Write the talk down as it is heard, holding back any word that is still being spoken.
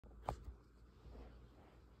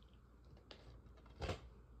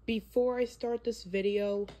before I start this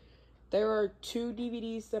video, there are 2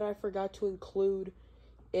 DVDs that I forgot to include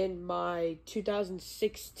in my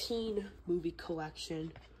 2016 movie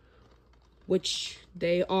collection, which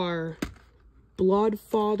they are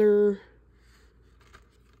Bloodfather,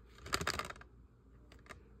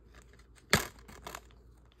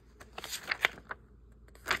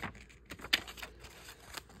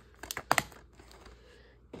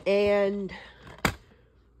 and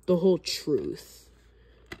The Whole Truth.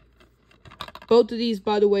 Both of these,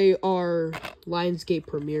 by the way, are Lionsgate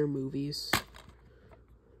premiere movies.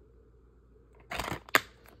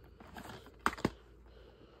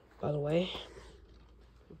 By the way,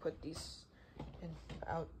 we put these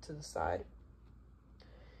out to the side.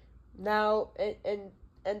 Now,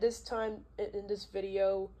 and this time in this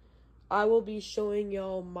video, I will be showing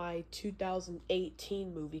y'all my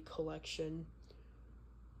 2018 movie collection,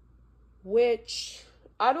 which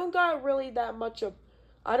I don't got really that much of.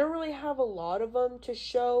 I don't really have a lot of them to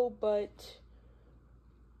show, but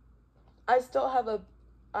I still have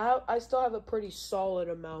a pretty solid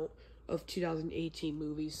amount of 2018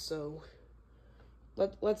 movies. So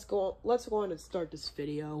let's go on and start this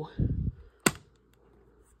video.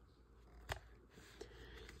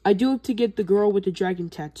 I do hope to get The Girl with the Dragon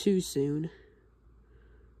Tattoo soon.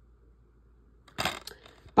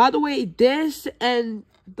 By the way, this and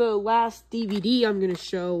the last DVD I'm gonna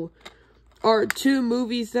show are 2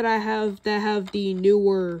 movies that I have that have the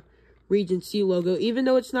newer Regency logo, even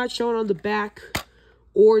though it's not shown on the back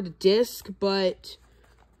or the disc, but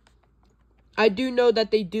I do know that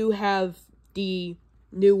they do have the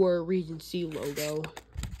newer Regency logo.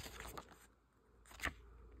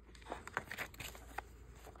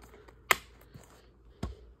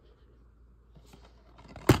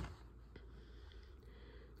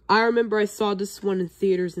 I remember I saw this one in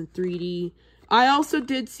theaters in 3D. I also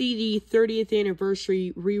did see the 30th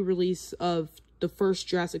anniversary re-release of the first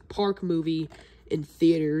Jurassic Park movie in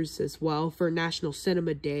theaters as well for National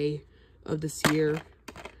Cinema Day of this year.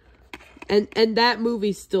 And that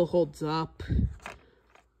movie still holds up.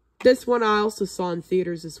 This one I also saw in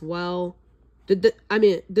theaters as well.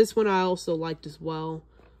 This one I also liked as well.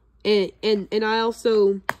 And I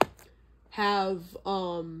also have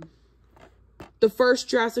the first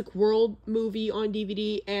Jurassic World movie on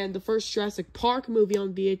DVD and the first Jurassic Park movie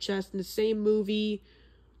on VHS, and the same movie,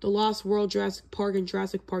 The Lost World, Jurassic Park, and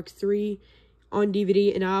Jurassic Park 3 on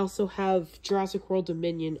DVD, and I also have Jurassic World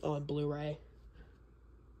Dominion on Blu-ray.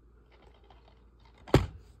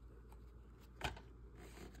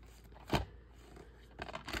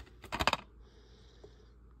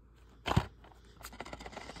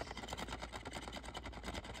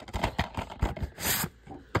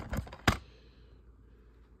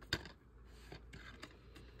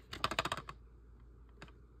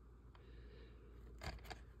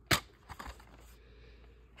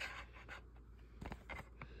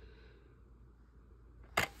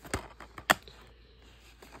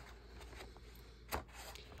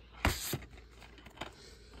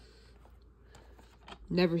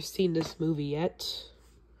 Never seen this movie yet.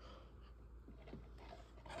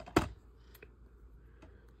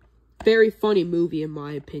 Very funny movie in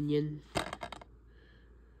my opinion.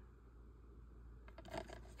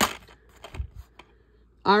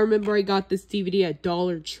 I remember I got this DVD at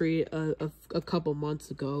Dollar Tree a couple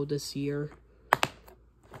months ago this year.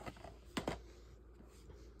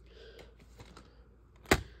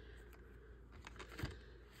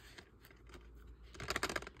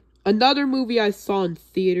 Another movie I saw in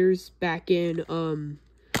theaters back in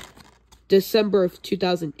December of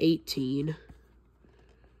 2018.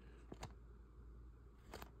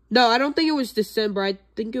 No, I don't think it was December. I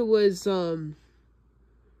think it was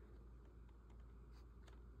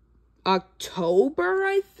October,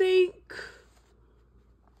 I think.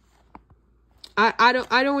 I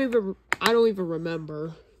don't even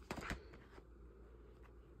remember.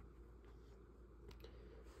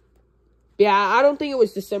 Yeah, I don't think it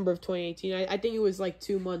was December of 2018. I think it was like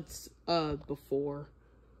 2 months before.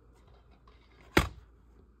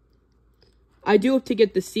 I do hope to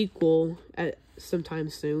get the sequel at sometime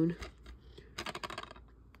soon.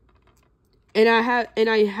 And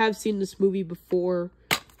I have seen this movie before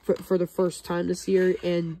for the first time this year,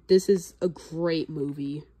 and this is a great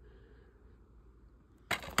movie.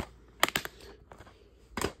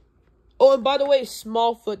 Oh, and by the way,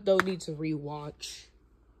 Smallfoot though needs a rewatch.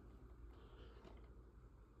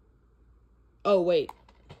 Oh, wait.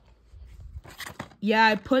 Yeah,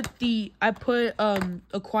 I put A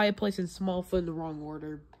Quiet Place and Smallfoot in the wrong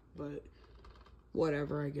order, but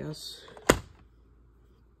whatever, I guess.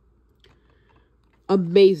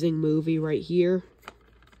 Amazing movie right here.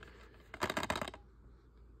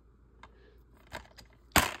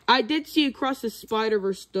 I did see Across the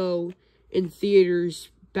Spider-Verse, though, in theaters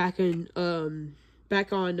back on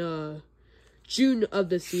June of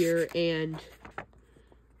this year, and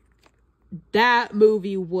that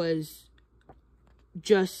movie was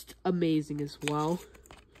just amazing as well.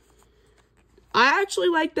 I actually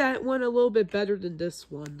like that one a little bit better than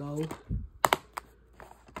this one, though.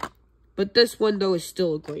 But this one, though, is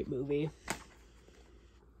still a great movie.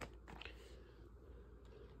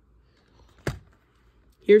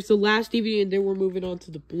 Here's the last DVD, and then we're moving on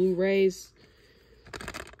to the Blu-rays.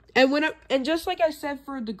 And just like I said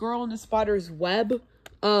for The Girl in the Spider's Web,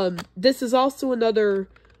 this is also another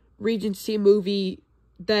Regency movie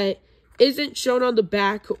that isn't shown on the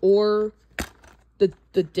back or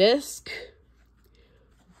the disc.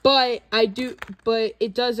 But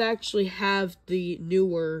it does actually have the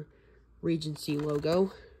newer Regency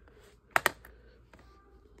logo.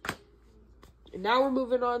 And now we're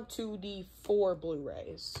moving on to the 4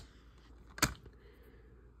 Blu-rays.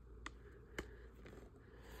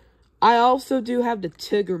 I also do have the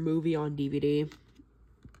Tigger movie on DVD.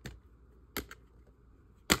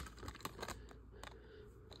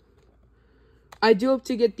 I do hope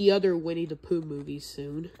to get the other Winnie the Pooh movies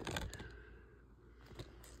soon.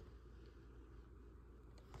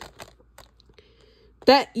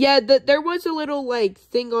 There was a little, like,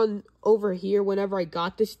 thing on over here whenever I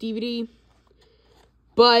got this DVD.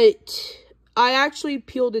 But I actually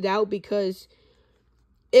peeled it out because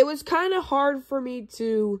it was kind of hard for me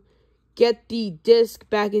to get the disc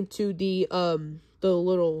back into the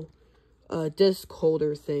little disc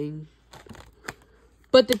holder thing.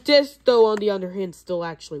 But the disc, though, on the other hand, still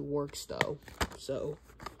actually works, though. So,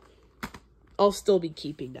 I'll still be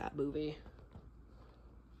keeping that movie.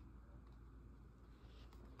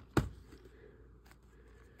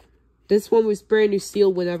 This one was brand new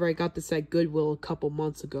sealed whenever I got this at Goodwill a couple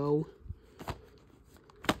months ago.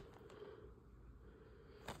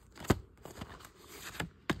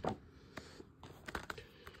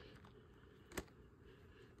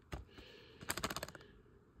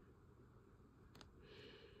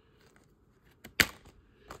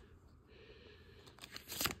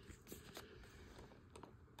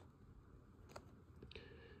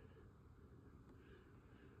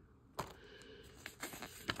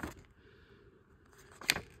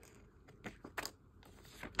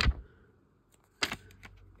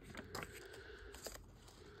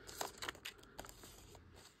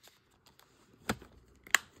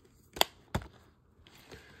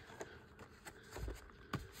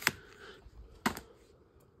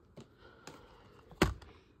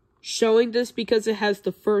 Showing this because it has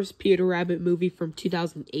the first Peter Rabbit movie from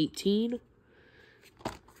 2018.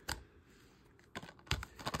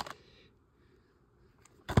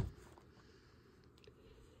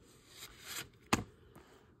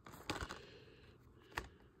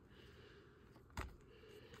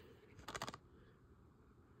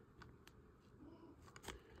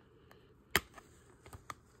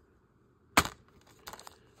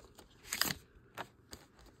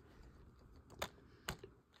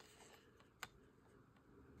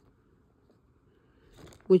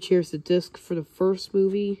 Which here's the disc for the first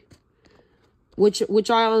movie. Which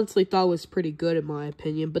I honestly thought was pretty good in my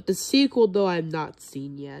opinion. But the sequel, though, I have not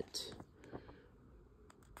seen yet.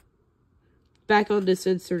 Back on this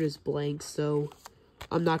insert is blank, so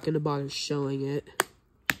I'm not going to bother showing it.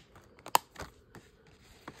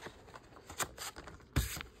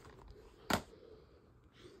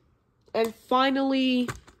 And finally,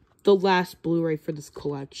 the last Blu-ray for this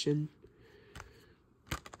collection.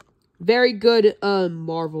 Very good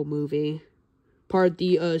Marvel movie. Part of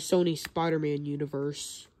the Sony Spider-Man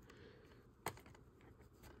universe.